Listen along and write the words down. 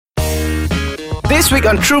This week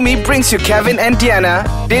on True Me brings you Kevin and Diana.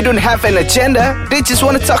 They don't have an agenda. They just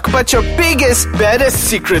want to talk about your biggest, baddest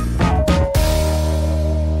secret.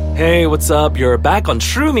 Hey, what's up? You're back on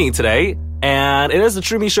True Me today. And it is the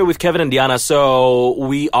True Me Show with Kevin and Diana. So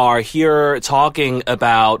we are here talking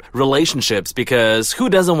about relationships because who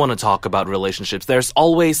doesn't want to talk about relationships? There's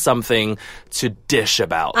always something to dish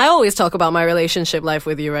about. I always talk about my relationship life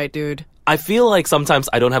with you, right, dude? I feel like sometimes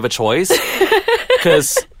I don't have a choice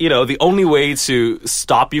because, the only way to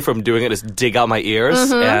stop you from doing it is dig out my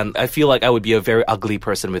ears. And I feel like I would be a very ugly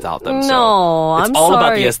person without them. No, so it's I'm all sorry.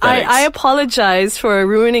 about the aesthetics. I apologize for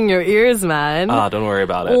ruining your ears, man. Don't worry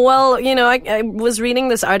about it. Well, I was reading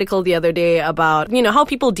this article the other day about, how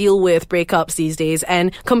people deal with breakups these days.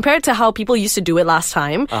 And compared to how people used to do it last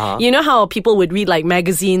time, you know how people would read like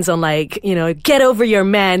magazines on like, get over your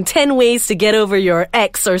man, 10 ways to get over your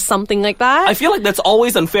ex or something like that. I feel like that's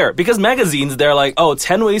always unfair because magazines, they're like,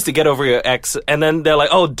 10 ways to get over your ex. And then they're like,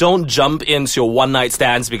 don't jump into one-night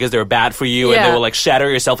stands because they're bad for you and they will like shatter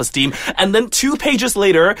your self-esteem. And then 2 pages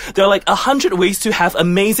later, they're like 100 ways to have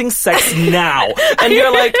amazing sex now. And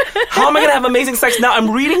you're like, how am I going to have amazing sex now?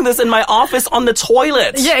 I'm reading this in my office on the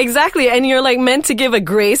toilet. Yeah, exactly. And you're like meant to give a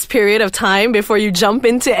grace period of time before you jump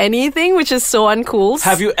into anything, which is so uncool.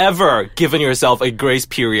 Have you ever given yourself a grace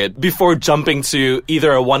period before jumping to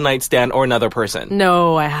either a one-night stand or another person?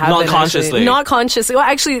 No, I haven't. Not consciously? Actually. Not consciously. Well,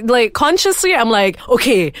 actually, like, consciously, I'm like,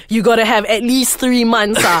 okay, you gotta have at least 3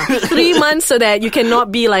 months, 3 months so that you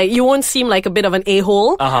cannot be like, you won't seem like a bit of an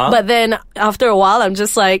a-hole. But then, after a while, I'm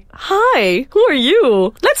just like, hi, who are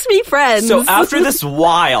you? Let's be friends. So after this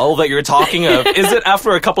while that you're talking of, is it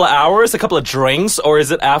after a couple of hours, a couple of drinks, or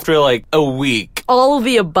is it after like a week? All of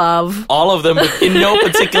the above. All of them in no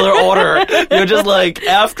particular order. You're just like,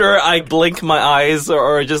 after I blink my eyes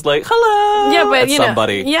or just like, hello. Yeah, but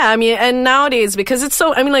somebody. And nowadays, because it's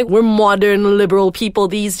so, like, we're modern liberal people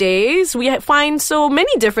these days, we find so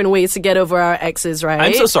many different ways to get over our exes, right?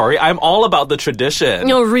 I'm so sorry. I'm all about the tradition.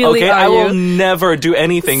 No, really, okay? I will never do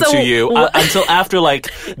anything to you until after,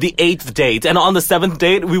 like, the 8th date. And on the 7th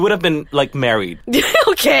date, we would have been, like, married.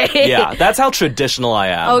 Okay. Yeah, that's how traditional I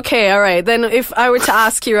am. Okay, all right. Then if I were to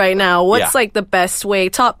ask you right now, what's, like, the best way,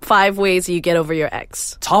 top 5 ways you get over your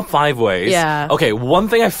ex? Top 5 ways? Yeah. Okay, one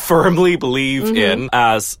thing I firmly believe in,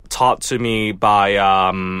 as taught to me by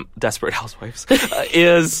Desperate Housewives,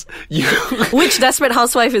 is you... Which Desperate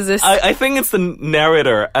Housewife is this? I think it's the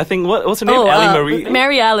narrator. I think, what's her name? Allie Marie?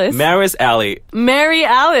 Mary Alice. Maris Allie. Mary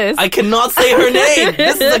Alice. I cannot say her name.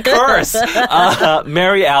 This is a curse.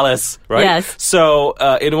 Mary Alice, right? Yes. So,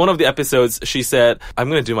 in one of the episodes, she said, I'm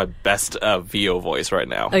going to do my best VO voice right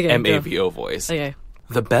now. Okay, MAVO voice. Okay.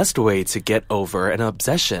 The best way to get over an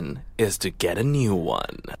obsession is to get a new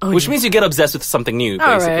one. Which means you get obsessed with something new,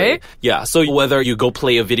 basically. Right. Yeah, so whether you go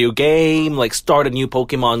play a video game, like start a new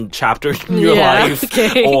Pokemon chapter in your life,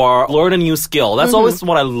 or learn a new skill. That's always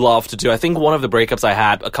what I love to do. I think one of the breakups I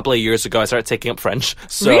had a couple of years ago, I started taking up French.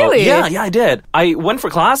 So, really? Yeah, I did. I went for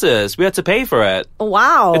classes. We had to pay for it.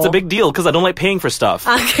 Wow. It's a big deal because I don't like paying for stuff.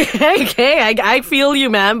 Okay, I feel you,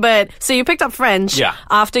 man. But, so you picked up French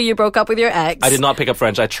after you broke up with your ex. I did not pick up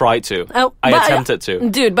French. I tried to. I attempted to.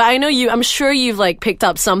 Dude, but I know I'm sure you've like picked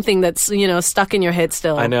up something that's, stuck in your head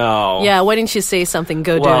still. I know. Yeah, why didn't you say something?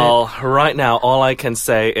 Go do it. Well, right now, all I can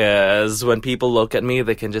say is when people look at me,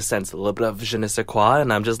 they can just sense a little bit of je ne sais quoi,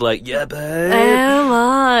 and I'm just like, yeah, babe. Am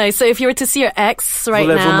I? So if you were to see your ex right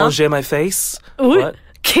now... Voulez-vous manger my face? Ooh. What?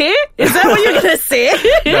 Okay? Is that what you're going to say?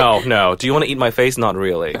 No. Do you want to eat my face? Not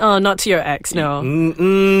really. Oh, not to your ex, no.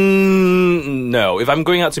 No. If I'm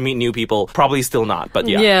going out to meet new people, probably still not, but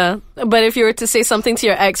yeah. Yeah. But if you were to say something to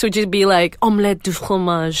your ex, would you be like, omelette du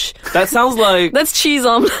fromage? That sounds like... That's cheese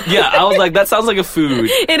omelette. Yeah, I was like, that sounds like a food.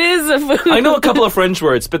 It is a food. I know a couple of French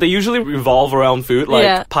words, but they usually revolve around food,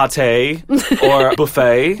 like pâté, or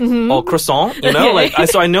buffet, or croissant,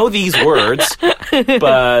 so I know these words,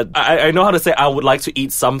 but I know how to say I would like to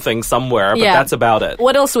eat something somewhere, but that's about it.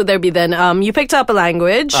 What else would there be then? You picked up a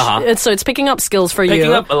language, so it's picking up skills for you.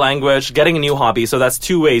 Picking up a language, getting a new hobby, so that's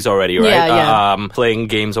 2 ways already, right? Yeah. Playing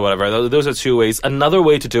games or whatever. Those are 2 ways. Another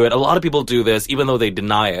way to do it, a lot of people do this, even though they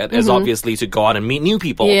deny it, is obviously to go out and meet new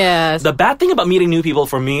people. Yes. The bad thing about meeting new people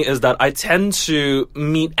for me is that I tend to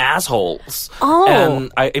meet assholes. Oh.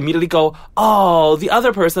 And I immediately go, oh, the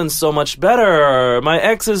other person's so much better. My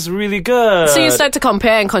ex is really good. So you start to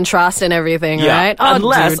compare and contrast and everything, right?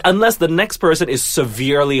 Oh, unless the next person is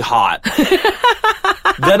severely hot.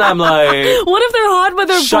 Then I'm like... What if they're hot but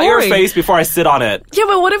they're boring? Shut your face before I sit on it. Yeah,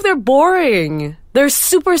 but what if they're boring? They're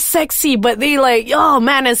super sexy, but they like, oh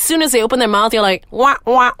man, as soon as they open their mouth, you're like, wah,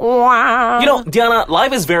 wah, wah. You know, Diana,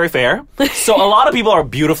 life is very fair. So a lot of people are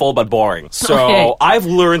beautiful but boring. So Okay. I've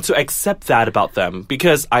learned to accept that about them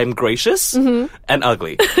because I'm gracious and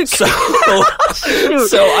ugly. So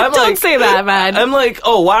I'm Don't like, say that, man. I'm like,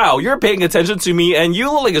 oh wow, you're paying attention to me and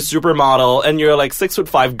you look like a supermodel and you're like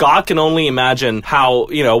 6'5". God can only imagine how,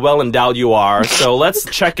 well endowed you are. So let's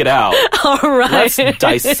check it out. All right. Let's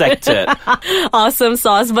dissect it. Awesome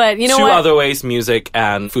sauce. But you know Two what? other ways, music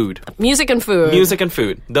and food. Music and food. Music and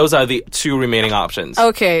food. Those are the two remaining options.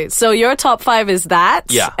 Okay, so your top 5 is that.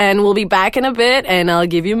 Yeah. And we'll be back in a bit and I'll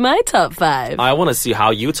give you my top 5. I want to see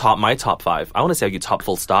how you top my top 5. I want to see how you top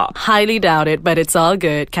full stop. Highly doubt it, but it's all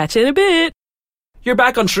good. Catch you in a bit. You're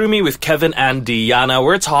back on True Me with Kevin and Diana.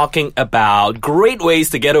 We're talking about great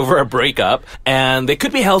ways to get over a breakup. And they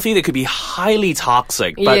could be healthy, they could be highly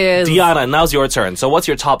toxic. But Yes. Diana, now's your turn. So what's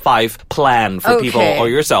your top 5 plan for people Okay. or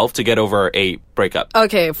yourself to get over a breakup?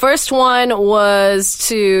 Okay, first one was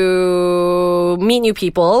to meet new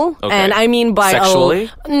people. Okay. And I mean by...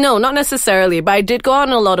 Sexually? No, not necessarily, but I did go on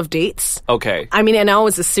a lot of dates. Okay. I mean, and I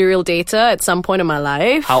was a serial dater at some point in my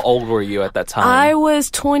life. How old were you at that time? I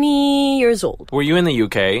was 20 years old. Were you in the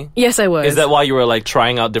UK? Yes, I was. Is that why you were like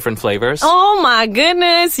trying out different flavors? Oh my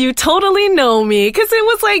goodness, you totally know me. Because it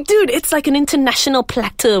was like, dude, it's like an international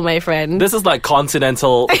platter, my friend. This is like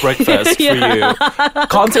continental breakfast for you.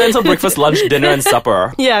 Continental breakfast, lunch, dinner, and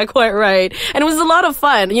supper. Yeah, quite right. And it was a lot of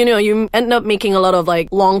fun. You end up making a lot of like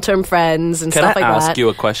long-term friends and Can stuff I like ask that. you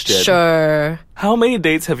a question? Sure. How many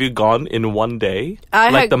dates have you gone in one day? I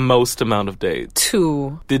like had- the most amount of dates.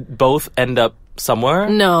 2. Did both end up somewhere?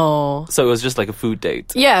 No. So it was just like a food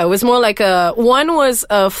date. Yeah, it was more like one was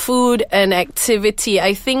a food and activity.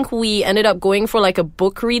 I think we ended up going for like a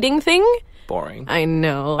book reading thing. Boring. I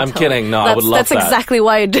know. I'm kidding. No, I would love that's that. That's exactly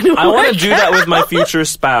why it didn't I work. want to do that with my future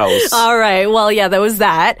spouse. All right. Well, yeah, there was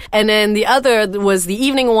that. And then the other was the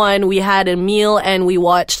evening one. We had a meal and we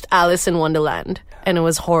watched Alice in Wonderland. And it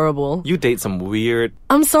was horrible. You date some weird...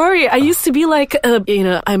 I'm sorry. I used to be like,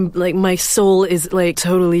 I'm like, my soul is like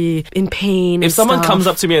totally in pain. If someone comes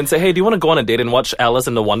up to me and say, hey, do you want to go on a date and watch Alice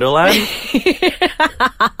in the Wonderland?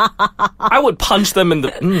 I would punch them in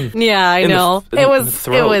the... Yeah, I in the- know. in the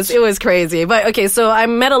throat. It was crazy. But okay, so I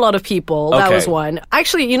met a lot of people. That Okay. was one.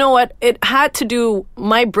 Actually, you know what? It had to do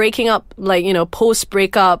my breaking up, like, post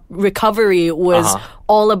breakup recovery was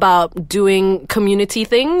all about doing community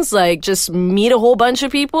things, like just meet a whole bunch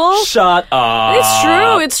of people. Shut up.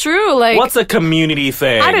 It's true. Like, What's a community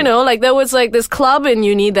thing? I don't know, like there was like this club in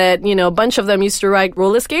uni that, a bunch of them used to ride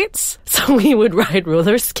roller skates. So we would ride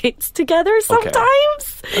roller skates together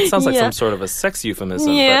sometimes. That sounds like Yeah. some sort of a sex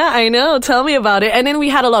euphemism. Yeah, I know. Tell me about it. And then we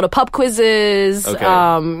had a lot of pub quizzes. Okay.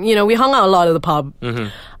 Mm-hmm. We hung out a lot at the pub.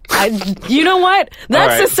 You know what?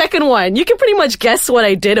 That's right. the second one. You can pretty much guess what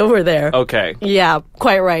I did over there. Okay. Yeah,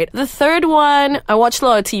 quite right. The third one, I watched a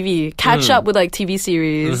lot of TV. Catch up with like TV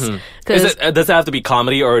series. Because Does it have to be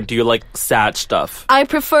comedy or do you like sad stuff? I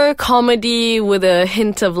prefer comedy with a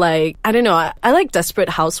hint of like, I don't know, I like Desperate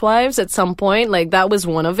Housewives at some point. Like that was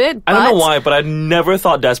one of it. I don't know but- why, but I never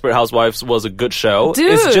thought Desperate Housewives was a good show.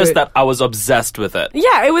 Dude. It's just that I was obsessed with it.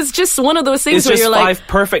 Yeah, it was just one of those things It's where just you're like, 5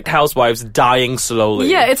 perfect housewives dying slowly.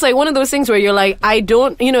 yeah, it's like one of those things where you're like, I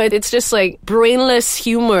don't, it's just like brainless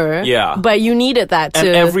humor. Yeah. But you needed that And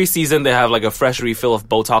to. every season they have like a fresh refill of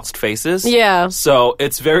Botoxed faces. Yeah. So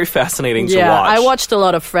it's very fascinating to Yeah, watch. I watched a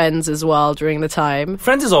lot of Friends as well during the time.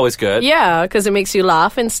 Friends is always good. Yeah, because it makes you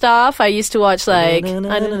laugh and stuff. I used to watch like.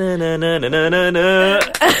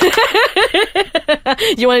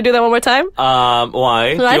 You want to do that one more time?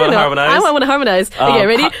 Why? Do you I want don't to know. harmonize? I want to harmonize. Okay,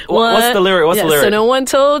 ready? What's the lyric? What's the lyric? So no one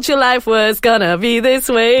told you life was gonna be this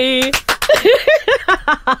way.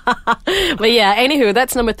 But yeah, anywho,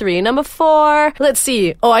 that's number 3. Number 4, let's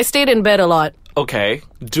see. Oh, I stayed in bed a lot. Okay.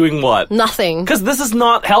 Doing what? Nothing. Because this is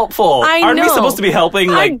not helpful. I Aren't we know. supposed to be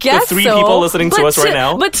helping I like the guess 3 so. people listening to But us right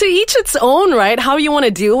now? But to each its own, right? How you want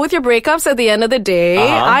to deal with your breakups at the end of the day.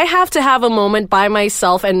 I have to have a moment by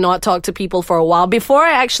myself and not talk to people for a while before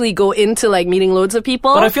I actually go into like meeting loads of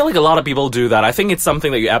people. But I feel like a lot of people do that. I think it's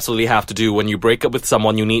something that you absolutely have to do when you break up with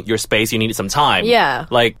someone. You need your space. You need some time. Yeah.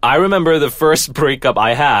 Like, I remember the first breakup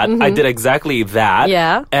I had. I did exactly that.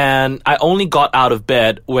 Yeah. And I only got out of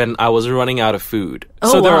bed when I was running out of food.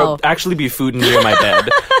 Oh, so there wow. would actually be food near my bed.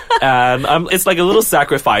 And it's like a little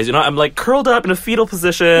sacrifice, you know? I'm like curled up in a fetal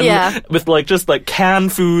position with like just like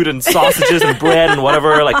canned food and sausages and bread and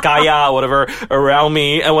whatever, like kaya, whatever around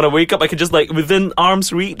me. And when I wake up, I can just like within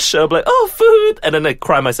arm's reach, I'll be like, oh, food. And then I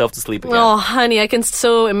cry myself to sleep again. Oh, honey, I can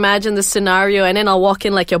so imagine the scenario. And then I'll walk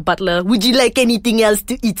in like your butler. Would you like anything else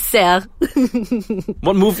to eat, sir?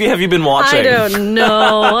 What movie have you been watching? I don't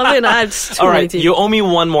know. I mean, I've all right, you owe me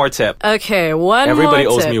one more tip. Okay, one Everybody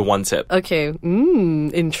more tip. owes me one tip. Okay,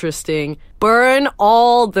 interesting. Burn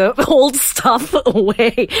all the old stuff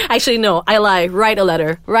away. Actually, no, I lie. Write a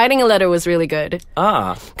letter. Writing a letter was really good.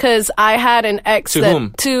 Ah. Because I had an ex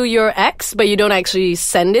whom? To your ex, but you don't actually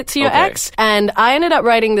send it to your ex. And I ended up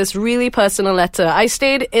writing this really personal letter. I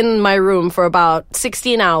stayed in my room for about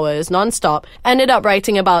 16 hours, nonstop. Ended up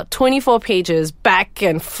writing about 24 pages back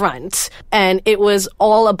and front. And it was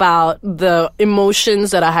all about the emotions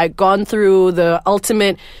that I had gone through, the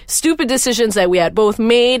ultimate stupid decisions that we had both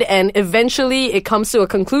made, and eventually it comes to a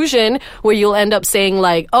conclusion where you'll end up saying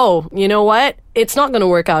like, oh, you know what? It's not going to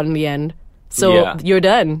work out in the end. So you're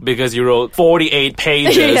done. Because you wrote 48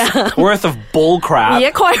 pages worth of bull crap.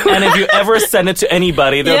 Yeah, quite right. And if you ever send it to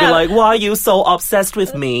anybody, they'll be like, why are you so obsessed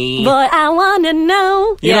with me? But I want to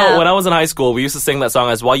know. You know, when I was in high school, we used to sing that song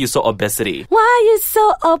as Why You So Obesity. Why You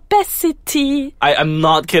So Obesity. I'm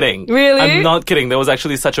not kidding. Really? I'm not kidding. There was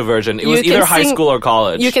actually such a version. It was either high school or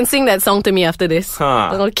college. You can sing that song to me after this.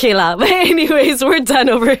 Huh. Okay lah. But anyways, we're done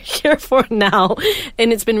over here for now.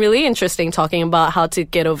 And it's been really interesting talking about how to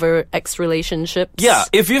get over ex-relationships. Yeah,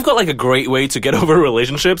 if you've got like a great way to get over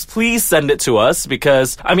relationships, please send it to us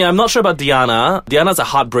because, I mean, I'm not sure about Diana. Diana's a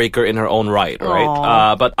heartbreaker in her own right,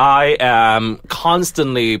 right? But I am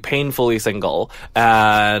constantly painfully single.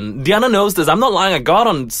 And Diana knows this. I'm not lying. I go out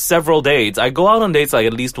on several dates. I go out on dates like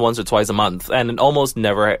at least once or twice a month and it almost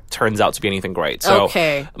never turns out to be anything great. So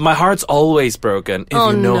my heart's always broken. If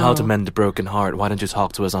you know how to mend a broken heart, why don't you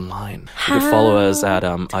talk to us online? You could follow us at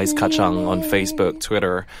Ice Kachang on Facebook,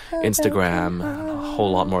 Twitter, Instagram, and a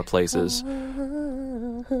whole lot more places.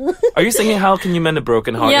 Are you singing How Can You Mend a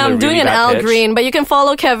Broken Heart? Yeah, I'm doing an Al pitch? Green, but you can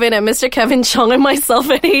follow Kevin at Mr. Kevin Chong and myself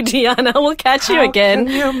at Hey Diana. We'll catch you again.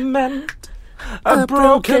 How can you mend a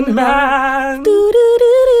broken man?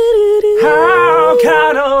 How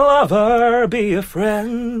can a lover be a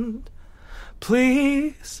friend?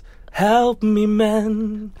 Please help me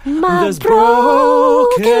mend this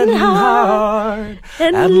broken heart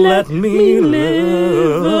and let me live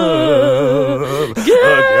again.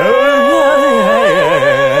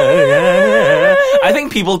 I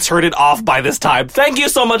think people turned it off by this time. Thank you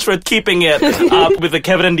so much for keeping it up with the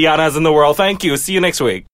Kevin and Dianas in the world. Thank you. See you next week.